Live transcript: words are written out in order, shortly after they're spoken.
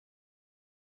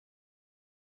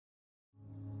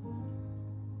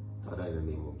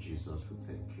Jesus, we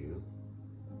thank you.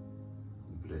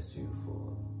 We bless you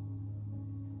for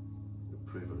the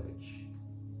privilege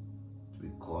to be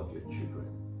called your children,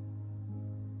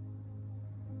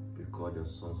 to be called your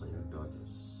sons and your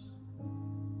daughters.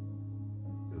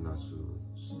 Even as we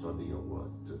study your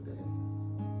word today,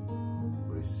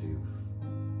 we receive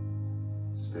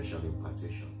special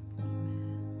impartation.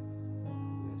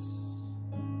 Yes,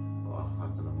 our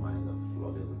heart and our mind are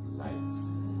flooded with light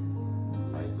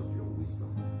of your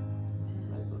wisdom,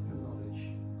 light of your knowledge.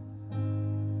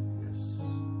 Yes,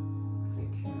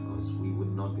 thank you, because we will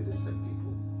not be the same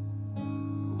people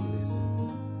who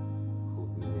listened, who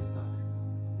ministered,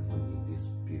 even in this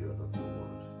period of your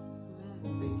word.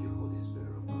 Thank you, Holy Spirit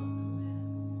of God.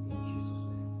 In Jesus'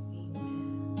 name.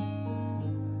 Amen.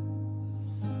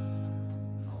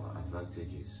 Our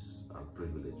advantages and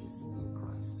privileges in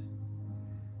Christ.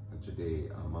 And today,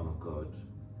 our man of God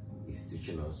is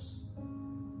teaching us,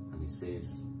 and he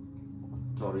says,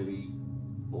 authority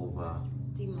over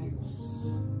demons.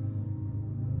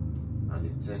 And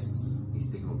the text is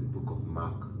taken from the book of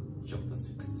Mark, chapter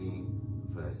 16,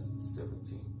 verse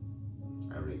 17.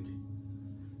 I read.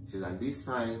 It says, and these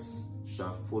signs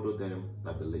shall follow them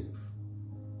that believe.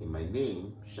 In my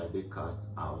name shall they cast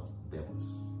out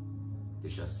devils. They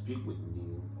shall speak with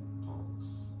new tongues.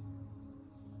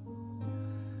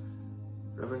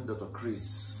 Reverend Dr.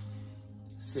 Chris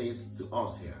says to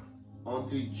us here,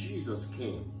 until Jesus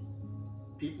came,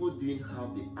 people didn't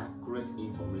have the accurate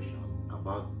information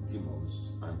about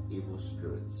demons and evil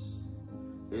spirits.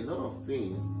 A lot of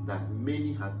things that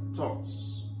many had thought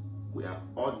were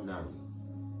ordinary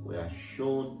were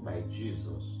shown by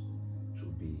Jesus to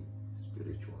be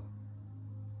spiritual.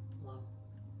 Wow.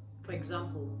 For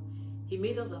example, he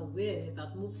made us aware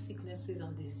that most sicknesses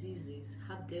and diseases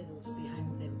had devils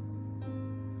behind them.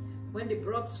 When they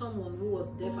brought someone who was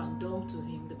deaf and dumb to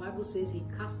him, the Bible says he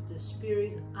cast the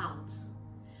spirit out.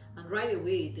 And right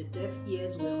away, the deaf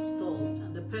ears were unstopped,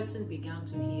 and the person began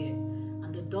to hear,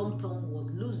 and the dumb tongue was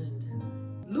loosened.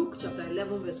 Luke chapter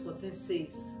 11 verse 14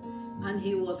 says, and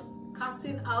he was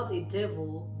casting out a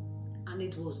devil, and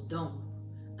it was dumb.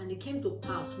 And it came to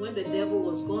pass, when the devil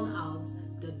was gone out,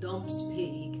 the dumb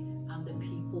spake, and the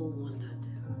people wondered.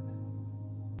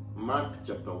 Mark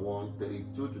chapter 1,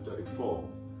 32 to 34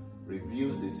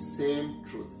 reveals the same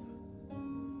truth.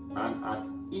 And at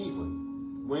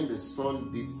even when the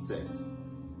sun did set,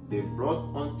 they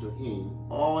brought unto him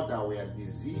all that were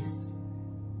diseased,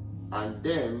 and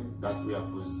them that were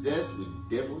possessed with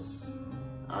devils,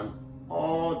 and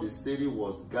all the city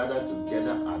was gathered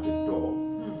together at the door.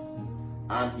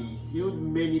 And he healed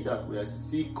many that were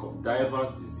sick of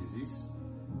divers diseases,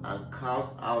 and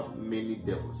cast out many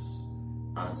devils,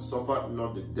 and suffered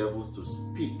not the devils to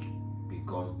speak,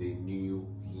 because they knew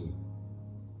him.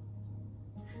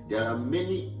 There are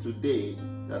many today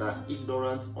that are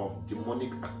ignorant of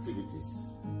demonic activities,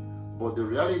 but the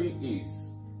reality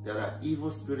is there are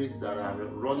evil spirits that are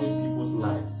running people's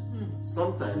lives.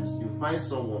 Sometimes you find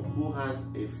someone who has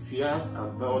a fierce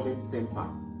and violent temper.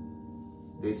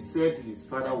 They said his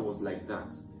father was like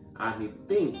that, and he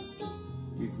thinks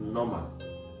it's normal,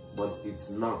 but it's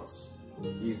not.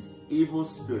 It's evil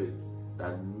spirit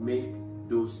that make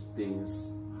those things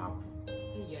happen.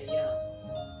 Yeah.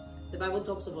 The Bible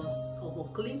talks of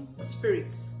unclean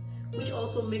spirits, which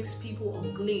also makes people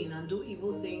unclean and do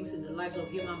evil things in the lives of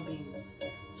human beings.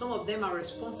 Some of them are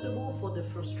responsible for the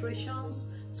frustrations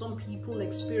some people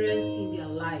experience in their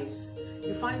lives.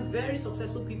 You find very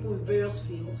successful people in various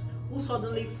fields who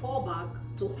suddenly fall back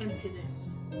to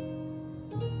emptiness.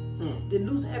 They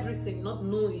lose everything, not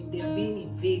knowing they are being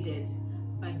invaded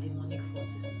by demonic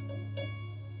forces.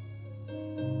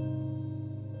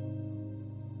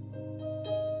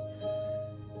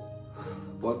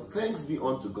 But thanks be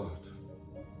unto God.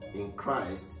 In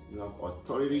Christ, you have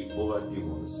authority over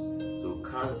demons to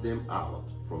cast them out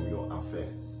from your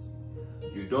affairs.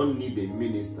 You don't need a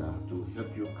minister to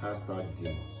help you cast out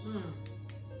demons.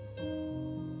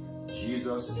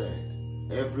 Jesus said,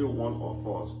 every one of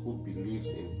us who believes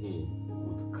in him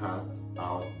would cast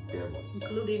out devils,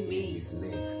 including me, in his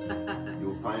name.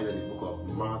 You'll find in the book of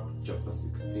Mark chapter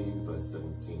 16 verse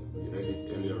 17. We read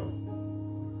it earlier on.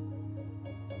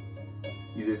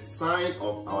 It's a sign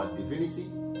of our divinity.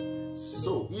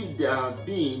 So if there have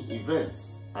been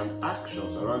events and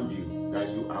actions around you that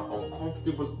you are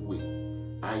uncomfortable with,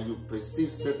 and you perceive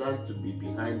Satan to be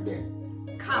behind them,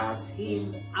 cast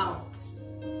him out.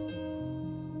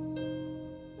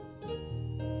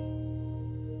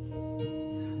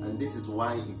 And this is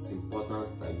why it's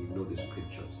important that you know the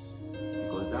scriptures,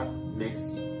 because that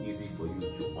makes it easy for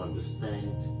you to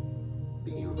understand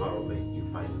the environment you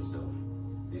find yourself.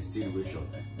 the situation.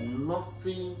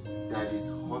 Nothing that is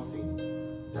hurting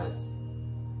that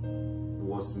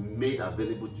was made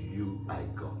available to you by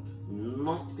God.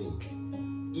 Nothing.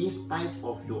 In spite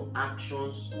of your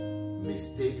actions,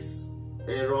 mistakes,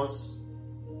 errors,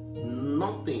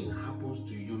 nothing happens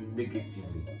to you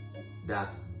negatively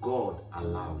that God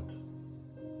allowed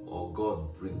or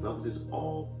God brings. The Bible says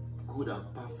all good and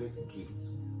perfect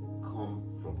gifts come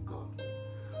from God.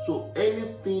 So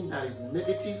anything that is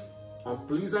negative,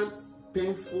 unpleasant,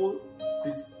 painful,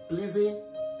 displeasing,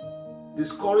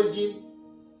 discouraging,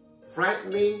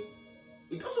 frightening,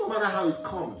 it doesn't matter how it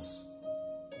comes.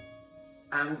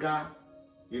 Anger,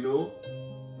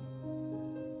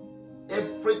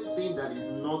 everything that is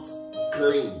not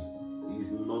clean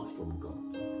is not from God.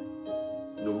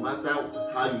 No matter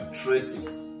how you trace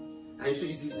it. And you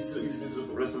see, it's a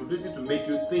responsibility to make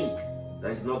you think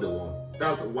that it's not the one.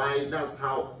 That's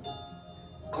how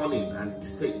cunning and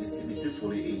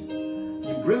deceitful it is.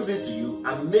 He brings it to you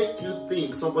and make you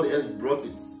think somebody else brought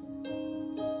it.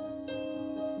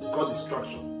 It's called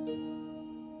distraction.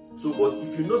 So, but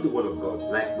if you know the word of God,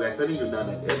 like we are telling you now,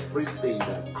 that everything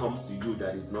that comes to you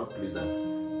that is not pleasant,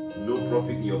 no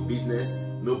profit in your business,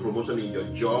 no promotion in your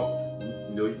job,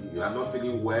 you are not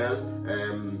feeling well,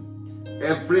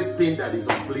 everything that is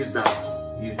unpleasant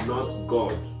is not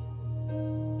God.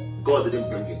 God didn't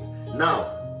bring it.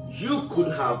 Now, you could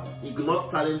have ignored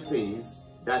certain things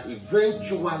that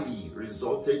eventually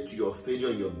resulted to your failure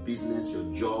in your business, your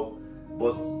job,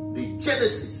 but the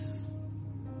genesis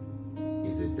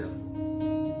is the devil.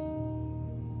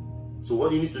 So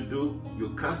what you need to do, you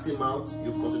cast him out,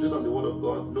 you concentrate on the word of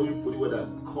God, knowing fully well that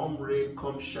come rain,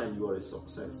 come shine, you are a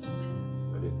success.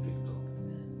 You are a victor.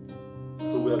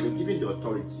 So we have been given the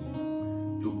authority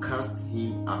to cast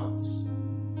him out.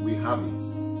 We have it.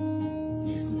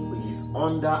 He's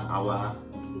under our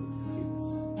feet.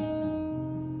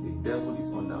 The devil is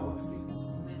under our feet.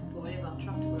 Forever,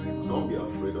 trapped forever. Don't be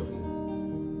afraid of him.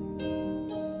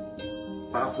 It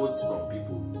baffles some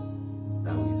people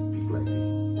that we speak like this,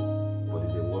 but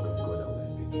it's a word of God that we're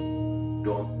speaking.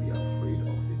 Don't be afraid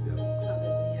of the devil.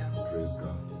 Hallelujah. Praise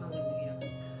God. Hallelujah.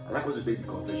 I'd like us to take the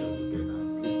confession together.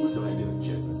 Please put your hand in your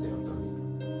chest and say after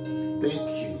me. Thank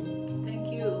you.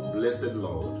 Thank you, Blessed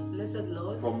Lord, blessed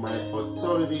Lord, for my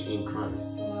authority in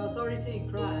Christ for my authority in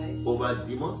Christ over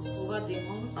demons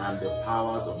and the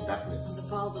powers of darkness. and the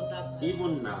powers of darkness.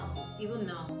 Even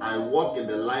now, I walk in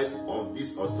the light of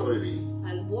this authority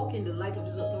walk in the light of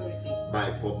this authority by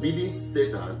forbidding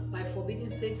Satan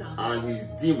and his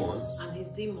demons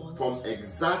from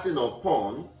exerting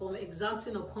upon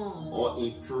or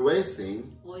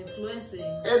influencing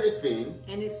anything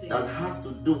that has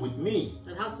to do with me.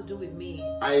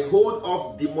 I hold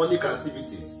off demonic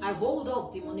activities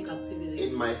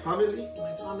in my family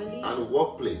and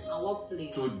workplace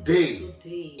today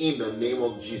in the name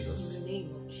of Jesus.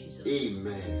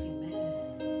 Amen.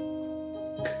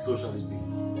 So shall it be.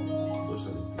 So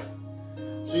shall it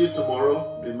be. See you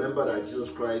tomorrow. Remember that Jesus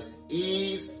Christ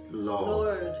is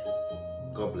Lord.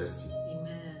 God bless you.